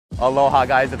Aloha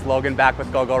guys, it's Logan back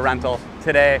with GoGo Rental.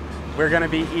 Today, we're gonna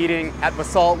be eating at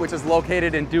Basalt, which is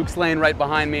located in Duke's Lane right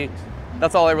behind me.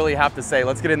 That's all I really have to say.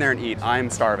 Let's get in there and eat. I'm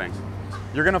starving.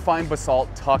 You're gonna find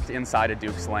Basalt tucked inside of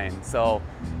Duke's Lane. So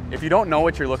if you don't know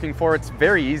what you're looking for, it's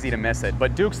very easy to miss it.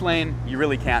 But Duke's Lane, you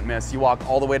really can't miss. You walk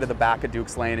all the way to the back of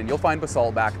Duke's Lane and you'll find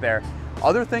Basalt back there.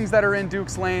 Other things that are in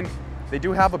Duke's Lane, they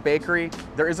do have a bakery,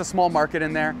 there is a small market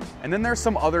in there, and then there's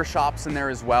some other shops in there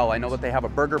as well. I know that they have a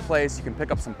burger place, you can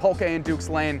pick up some poke in Duke's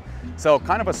Lane, so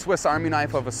kind of a Swiss Army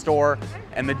knife of a store,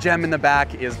 and the gem in the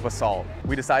back is Basalt.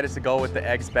 We decided to go with the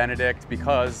Eggs Benedict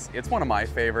because it's one of my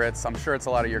favorites. I'm sure it's a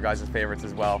lot of your guys' favorites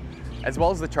as well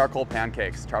as the charcoal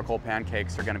pancakes. Charcoal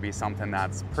pancakes are gonna be something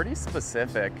that's pretty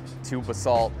specific to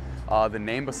Basalt. The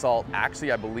name Basalt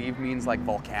actually, I believe, means like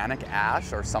volcanic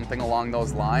ash or something along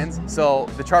those lines. So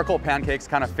the charcoal pancakes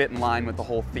kind of fit in line with the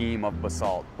whole theme of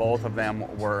Basalt. Both of them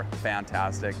were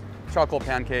fantastic. Charcoal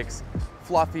pancakes,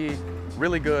 fluffy,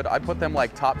 really good. I put them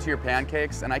like top tier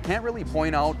pancakes, and I can't really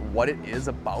point out what it is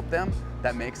about them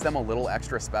that makes them a little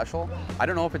extra special. I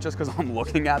don't know if it's just because I'm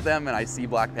looking at them and I see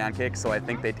black pancakes, so I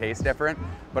think they taste different,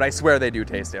 but I swear they do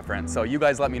taste different. So you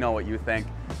guys let me know what you think.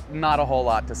 Not a whole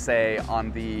lot to say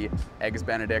on the Eggs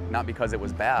Benedict, not because it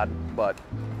was bad, but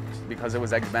because it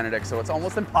was Eggs Benedict, so it's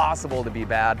almost impossible to be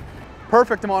bad.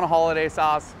 Perfect amount of holiday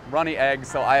sauce, runny eggs,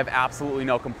 so I have absolutely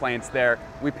no complaints there.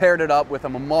 We paired it up with a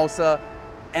mimosa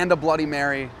and a Bloody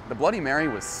Mary. The Bloody Mary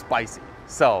was spicy,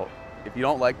 so if you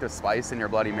don't like the spice in your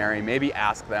Bloody Mary, maybe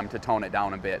ask them to tone it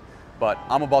down a bit. But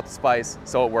I'm about the spice,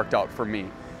 so it worked out for me.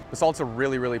 Basalt's a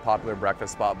really, really popular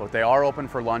breakfast spot, but they are open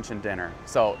for lunch and dinner.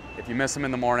 So if you miss them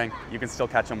in the morning, you can still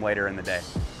catch them later in the day.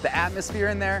 The atmosphere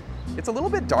in there, it's a little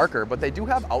bit darker, but they do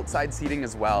have outside seating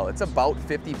as well. It's about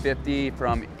 50-50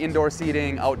 from indoor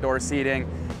seating, outdoor seating.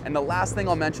 And the last thing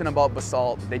I'll mention about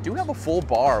Basalt, they do have a full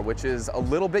bar, which is a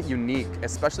little bit unique,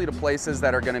 especially to places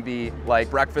that are gonna be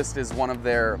like breakfast is one of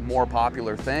their more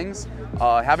popular things.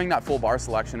 Having that full bar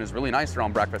selection is really nice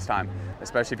around breakfast time,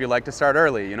 especially if you like to start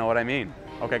early, you know what I mean.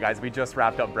 Okay guys, we just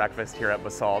wrapped up breakfast here at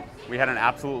Basalt. We had an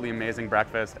absolutely amazing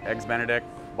breakfast. Eggs Benedict,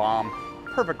 bomb,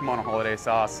 perfect amount of holiday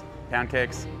sauce.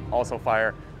 Pancakes, also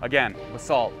fire. Again,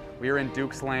 Basalt, we are in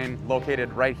Duke's Lane,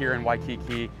 located right here in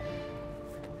Waikiki.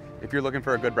 If you're looking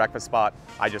for a good breakfast spot,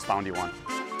 I just found you one.